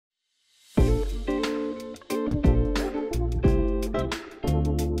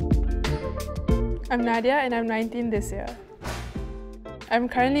I'm Nadia and I'm 19 this year. I'm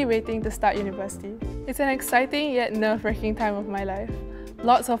currently waiting to start university. It's an exciting yet nerve-wracking time of my life.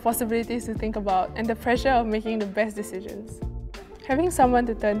 Lots of possibilities to think about and the pressure of making the best decisions. Having someone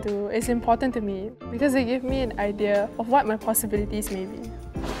to turn to is important to me because they give me an idea of what my possibilities may be.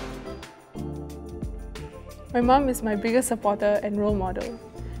 My mom is my biggest supporter and role model.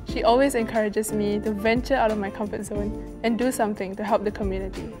 She always encourages me to venture out of my comfort zone and do something to help the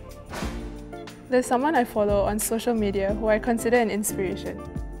community. There's someone I follow on social media who I consider an inspiration.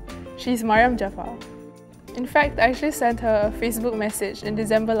 She's Mariam Jaafar. In fact, I actually sent her a Facebook message in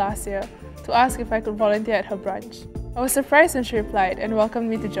December last year to ask if I could volunteer at her branch. I was surprised when she replied and welcomed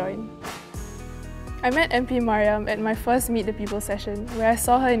me to join. I met MP Mariam at my first Meet the People session where I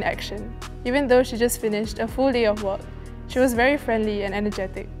saw her in action. Even though she just finished a full day of work, she was very friendly and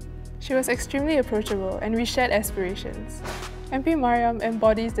energetic. She was extremely approachable and we shared aspirations. MP Mariam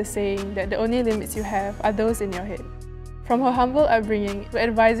embodies the saying that the only limits you have are those in your head. From her humble upbringing to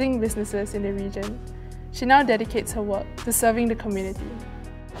advising businesses in the region, she now dedicates her work to serving the community.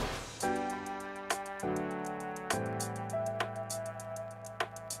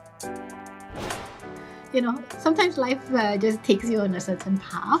 You know, sometimes life just takes you on a certain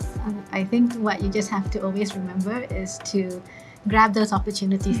path. I think what you just have to always remember is to grab those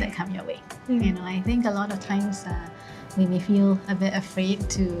opportunities that come your way. You know, I think a lot of times we may feel a bit afraid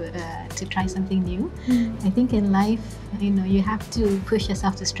to try something new. I think in life, you know, you have to push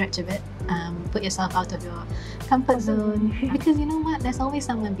yourself to stretch a bit, put yourself out of your comfort zone, because you know what, there's always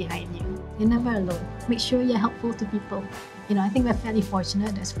someone behind you. You're never alone. Make sure you're helpful to people. You know, I think we're fairly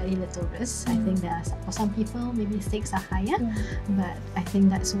fortunate, there's very little risk. I think for some people, maybe stakes are higher, but I think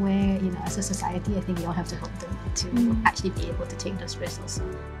that's where, you know, as a society, I think we all have to help them to actually be able to take those risks also.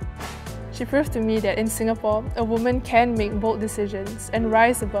 She proved to me that in Singapore, a woman can make bold decisions and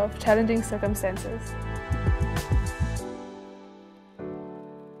rise above challenging circumstances.